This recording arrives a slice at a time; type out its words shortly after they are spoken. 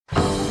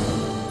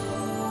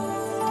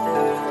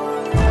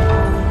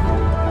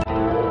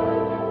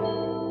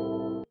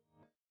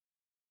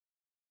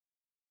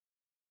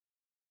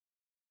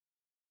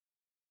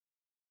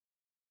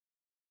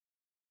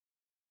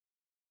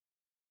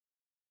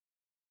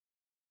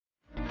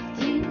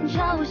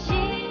潮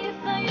汐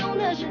翻涌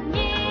的声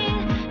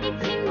音，你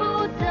听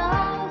不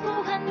到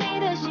呼喊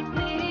你的姓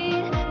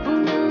名，不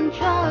能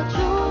抓住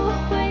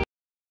回忆。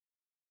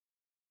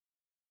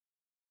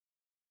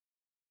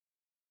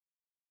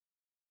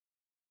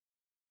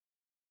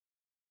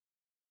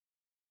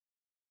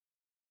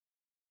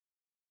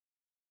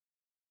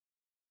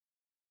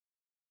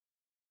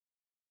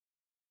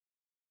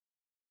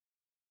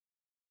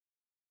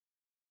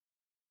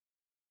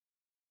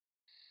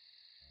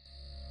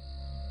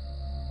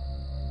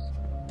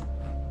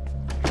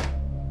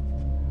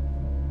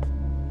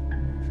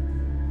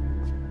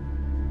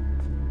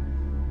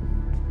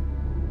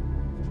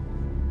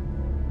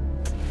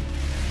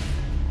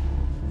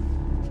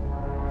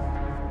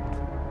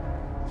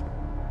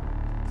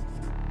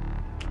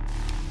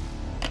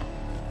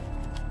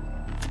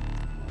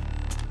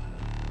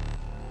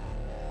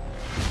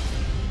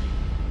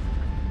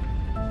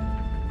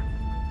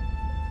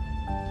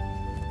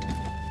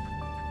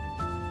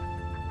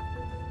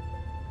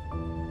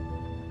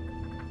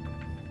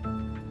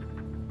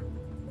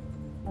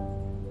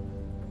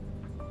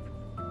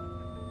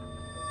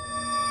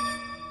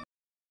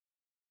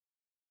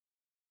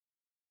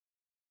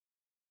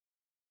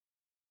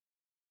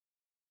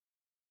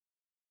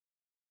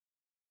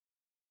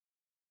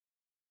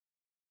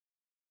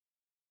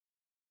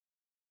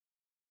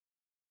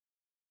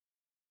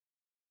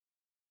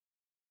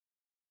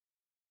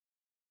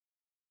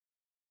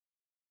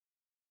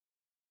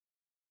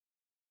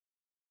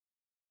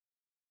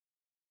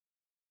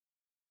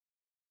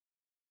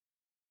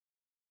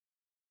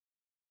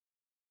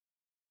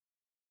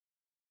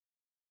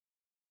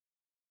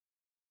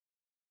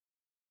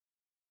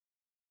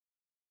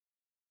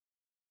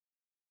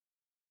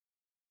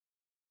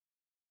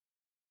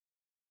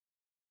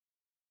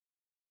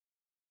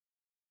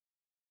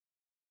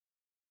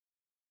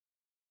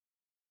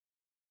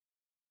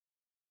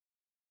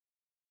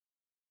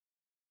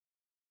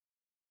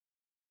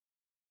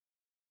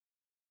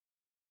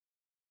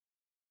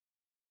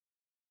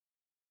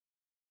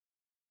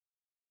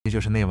这就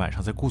是那晚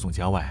上在顾总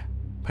家外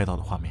拍到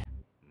的画面。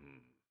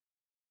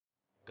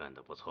干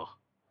得不错，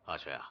阿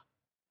全啊！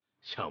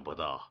想不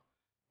到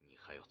你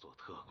还有做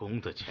特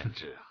工的潜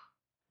质啊！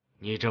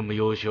你这么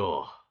优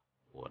秀，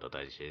我都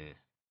担心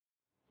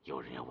有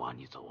人要挖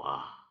你走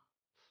啊！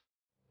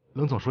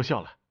冷总说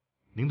笑了，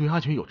您对阿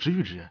全有知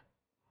遇之恩，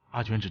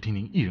阿全只听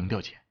您一人调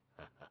遣。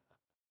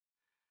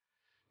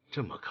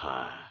这么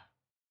看，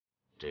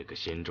这个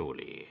新助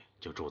理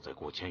就住在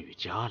顾千羽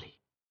家里。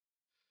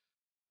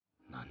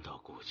难道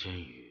顾千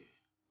羽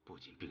不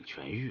仅病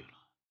痊愈了，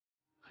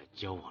还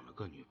交往了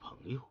个女朋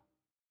友？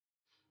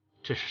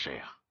这是谁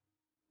啊？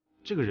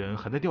这个人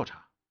还在调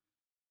查。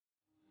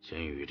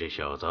千羽这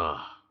小子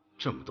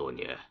这么多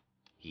年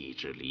一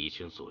直离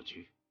群索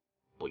居，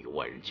不与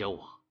外人交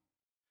往，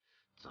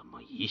怎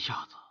么一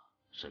下子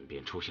身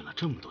边出现了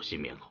这么多新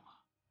面孔啊？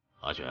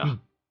阿全啊，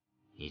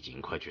你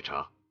尽快去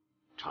查，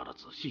查得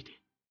仔细点，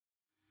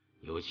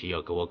尤其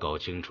要给我搞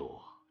清楚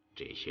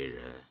这些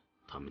人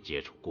他们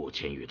接触顾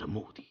千羽的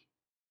目的。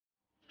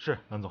是，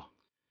蓝总。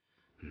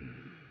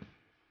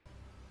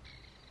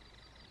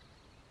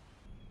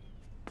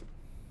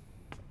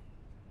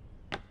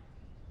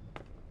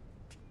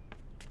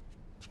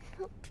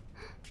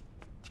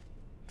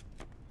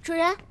主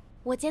人，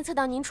我监测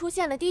到您出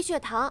现了低血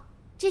糖，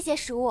这些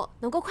食物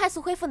能够快速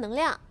恢复能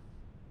量。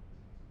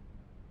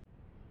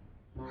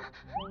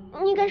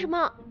你干什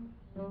么？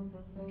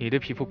你的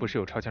皮肤不是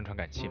有超强传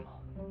感器吗？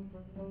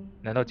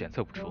难道检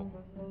测不出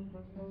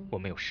我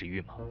们有食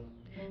欲吗？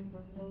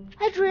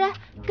哎，主人，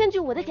根据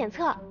我的检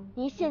测，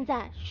您现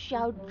在需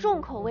要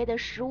重口味的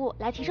食物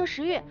来提升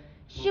食欲，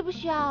需不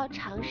需要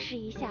尝试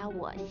一下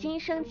我新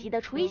升级的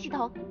厨艺系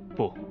统？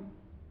不。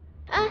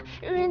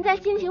人在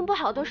心情不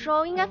好的时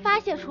候应该发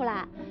泄出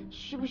来，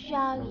需不需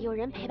要有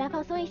人陪伴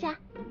放松一下？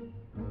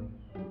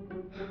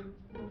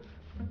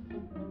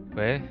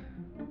喂，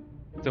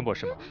曾博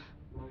士吗？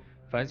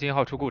繁星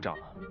号出故障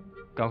了，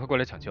赶快过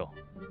来抢救，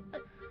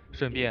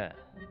顺便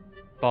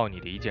报你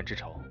的一箭之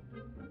仇。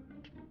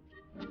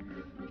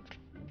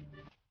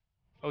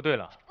哦，对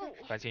了，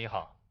繁星1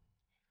号，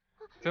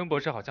曾博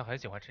士好像很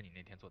喜欢吃你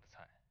那天做的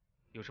菜，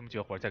有什么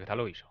绝活再给他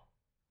露一手。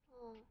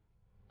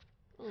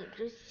你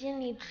这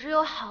心里只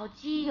有好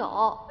基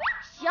友。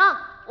行，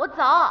我走。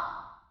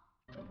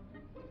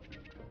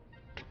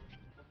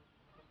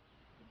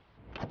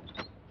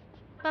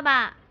爸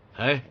爸。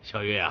哎，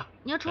小月呀，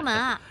你要出门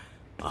啊？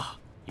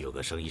有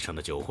个生意上的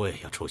酒会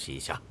要出席一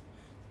下。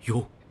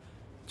哟，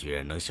居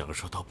然能享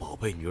受到宝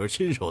贝女儿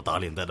亲手打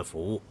领带的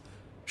服务，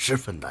十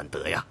分难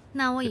得呀。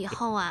那我以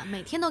后啊，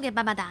每天都给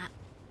爸爸打。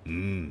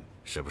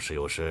是不是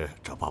有事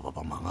找爸爸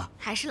帮忙啊？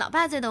还是老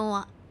爸最懂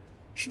我。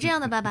是这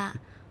样的，爸爸。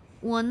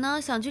我呢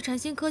想去晨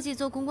星科技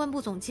做公关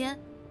部总监，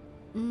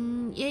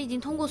也已经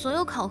通过所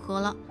有考核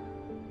了，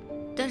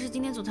但是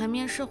今天总裁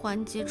面试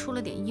环节出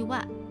了点意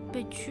外，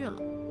被拒了。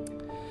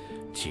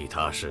其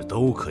他事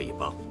都可以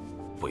帮，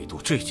唯独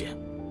这件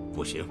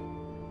不行。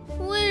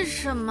为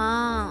什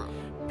么？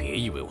别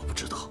以为我不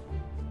知道，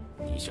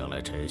你想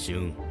来晨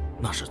星，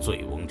那是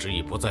醉翁之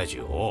意不在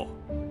酒。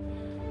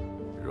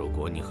如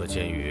果你和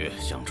千羽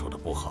相处的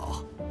不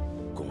好，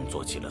工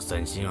作起了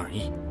三心二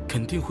意，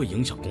肯定会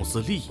影响公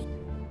司利益。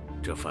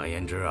这反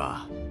言之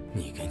啊，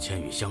你跟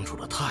千羽相处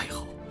的太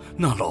好，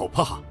那老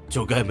爸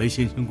就该没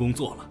心情工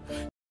作了。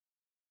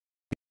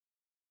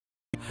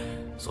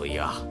所以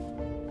啊，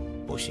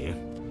不行。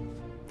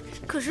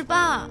可是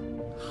爸，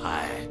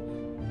嗨，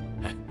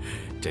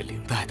这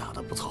领带打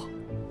得不错，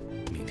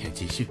明天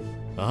继续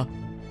啊。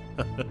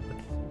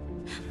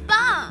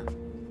爸，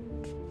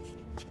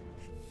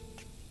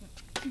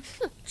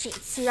这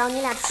次让你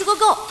俩吃个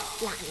够，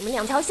拉你们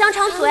两条香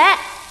肠嘴。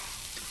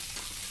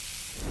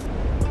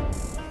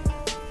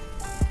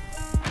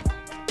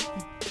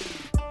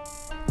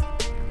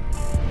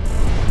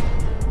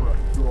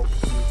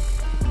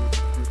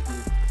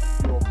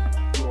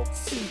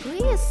几个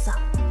意思？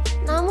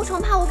难不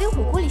成怕我给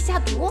火锅里下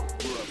毒？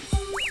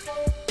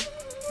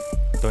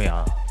东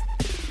阳，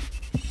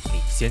你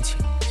先请。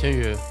千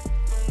羽，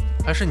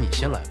还是你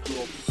先来吧。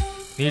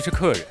你是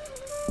客人，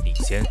你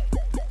先。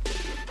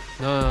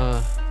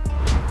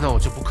那我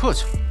就不客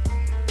气了。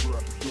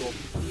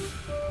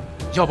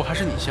要不还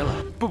是你先来？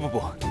不，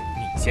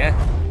你先。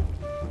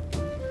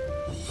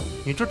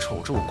你这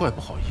瞅着我怪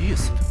不好意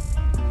思的。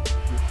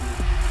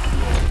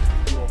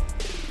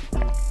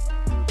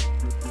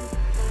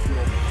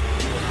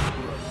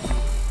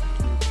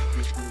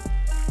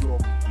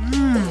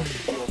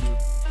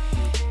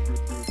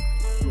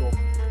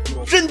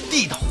真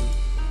地道。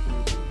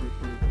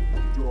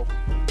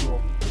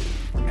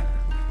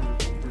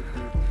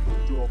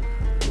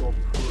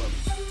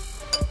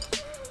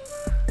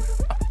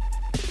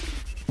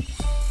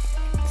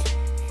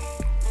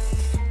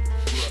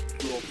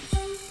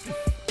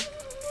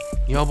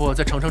你要不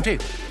再尝尝这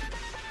个，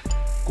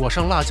裹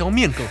上辣椒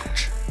面更好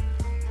吃。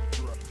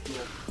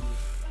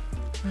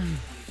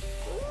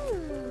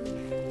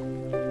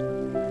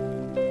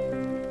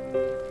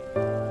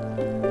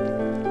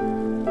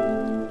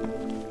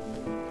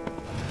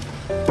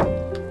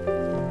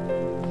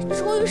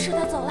终于舍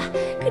得走了，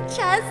可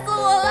馋死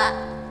我了。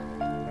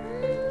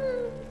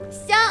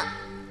香。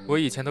我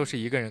以前都是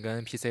一个人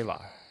跟 NPC 玩，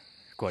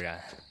果然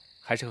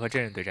还是和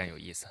真人对战有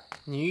意思。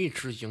你一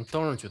直赢，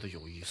当然觉得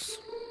有意思。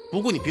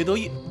不过你别得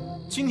意，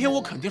今天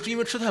我肯定是因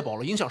为吃太饱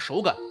了，影响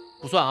手感，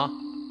不算啊。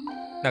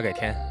那改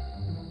天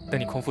等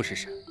你空腹试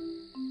试。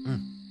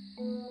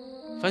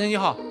繁星你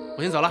好，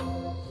我先走了。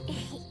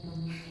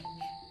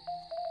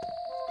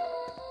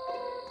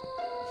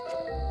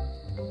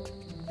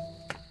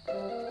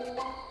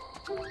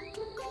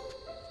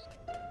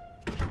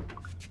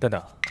等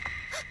等，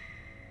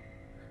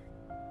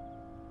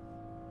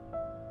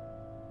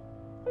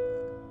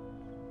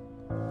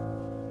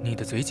你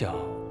的嘴角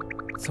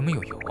怎么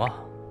有油啊？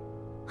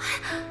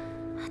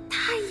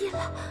大意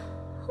了，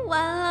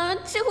完了，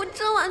这回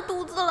真完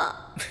犊子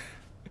了。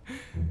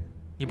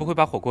你不会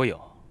把火锅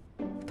油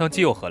当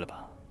鸡油喝了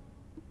吧？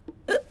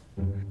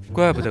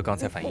怪不得刚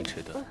才反应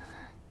迟钝。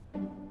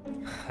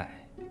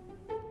嗨。